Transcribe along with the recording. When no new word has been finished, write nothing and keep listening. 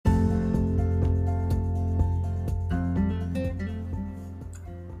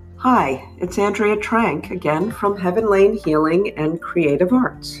Hi, it's Andrea Trank again from Heaven Lane Healing and Creative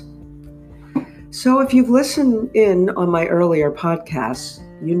Arts. So if you've listened in on my earlier podcasts,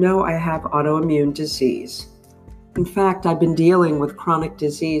 you know I have autoimmune disease. In fact, I've been dealing with chronic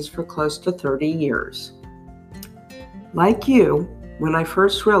disease for close to 30 years. Like you, when I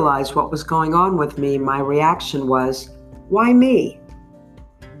first realized what was going on with me, my reaction was, why me?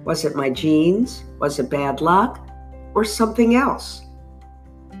 Was it my genes? Was it bad luck? Or something else?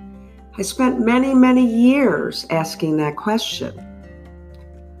 I spent many years asking that question.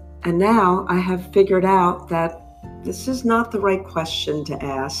 And now I have figured out that this is not the right question to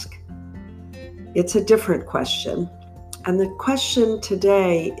ask. It's a different question. And the question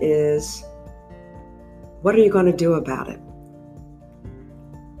today is, what are you going to do about it?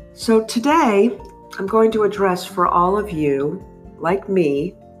 So today, I'm going to address for all of you, like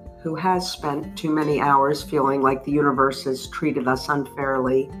me, who has spent too many hours feeling like the universe has treated us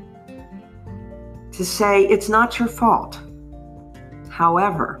unfairly, to say it's not your fault.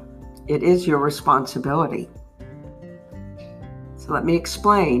 However, it is your responsibility. So let me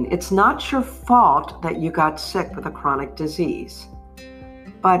explain. It's not your fault that you got sick with a chronic disease,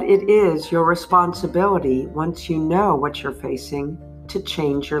 but it is your responsibility, once you know what you're facing, to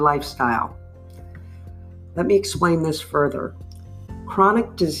change your lifestyle. Let me explain this further.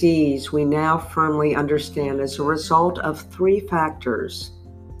 Chronic disease we now firmly understand as a result of three factors: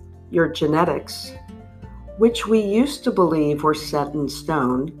 your genetics, which we used to believe were set in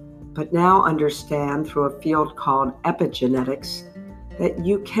stone, but now understand through a field called epigenetics that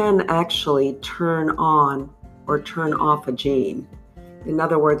you can actually turn on or turn off a gene. In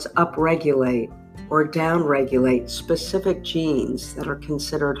other words, upregulate or downregulate specific genes that are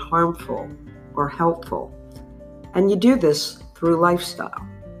considered harmful or helpful. And you do this through lifestyle.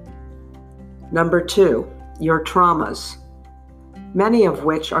 Number two, your traumas, many of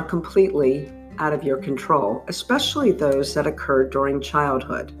which are completely out of your control, especially those that occurred during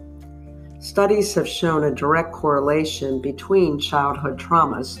childhood. Studies have shown a direct correlation between childhood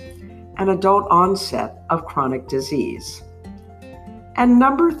traumas and adult onset of chronic disease. And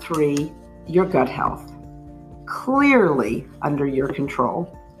number three, your gut health, clearly under your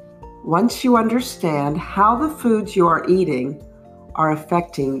control. Once you understand how the foods you are eating are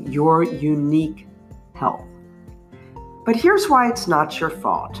affecting your unique health. But here's why it's not your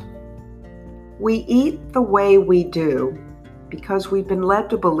fault. We eat the way we do because we've been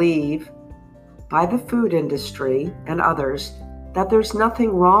led to believe by the food industry and others that there's nothing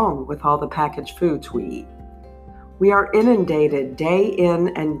wrong with all the packaged foods we eat. We are inundated day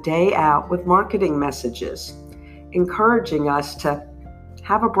in and day out with marketing messages, encouraging us to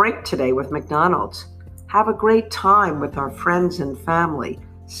have a break today with McDonald's, have a great time with our friends and family,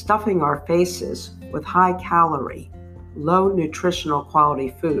 stuffing our faces with high-calorie, low nutritional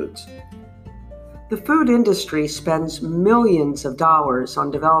quality foods. The food industry spends millions of dollars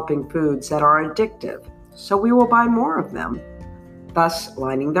on developing foods that are addictive, so we will buy more of them, thus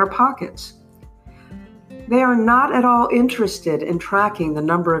lining their pockets. They are not at all interested in tracking the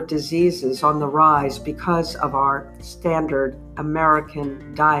number of diseases on the rise because of our standard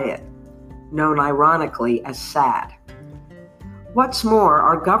American diet, known ironically as SAD. What's more,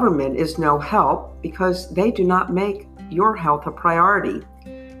 our government is no help because they do not make your health a priority.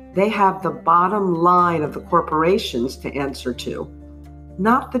 They have the bottom line of the corporations to answer to,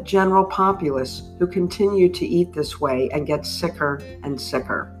 not the general populace who continue to eat this way and get sicker and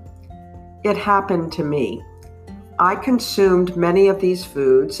sicker. It happened to me. I consumed many of these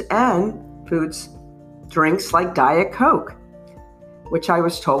foods and drinks like Diet Coke, which I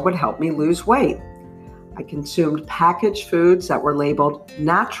was told would help me lose weight. I consumed packaged foods that were labeled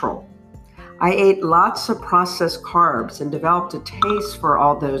natural. I ate lots of processed carbs and developed a taste for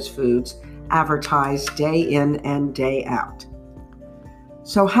all those foods advertised day in and day out.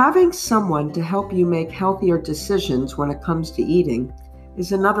 So having someone to help you make healthier decisions when it comes to eating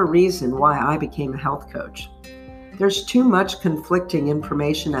is another reason why I became a health coach. There's too much conflicting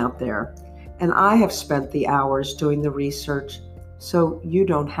information out there, and I have spent the hours doing the research so you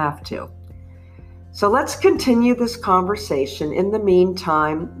don't have to. So let's continue this conversation. In the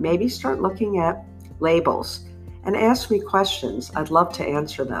meantime, maybe start looking at labels and ask me questions. I'd love to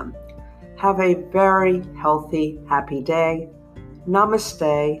answer them. Have a very healthy, happy day.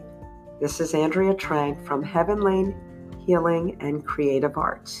 Namaste. This is Andrea Trank from Heaven Lane Healing and Creative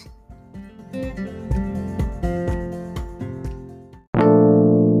Arts.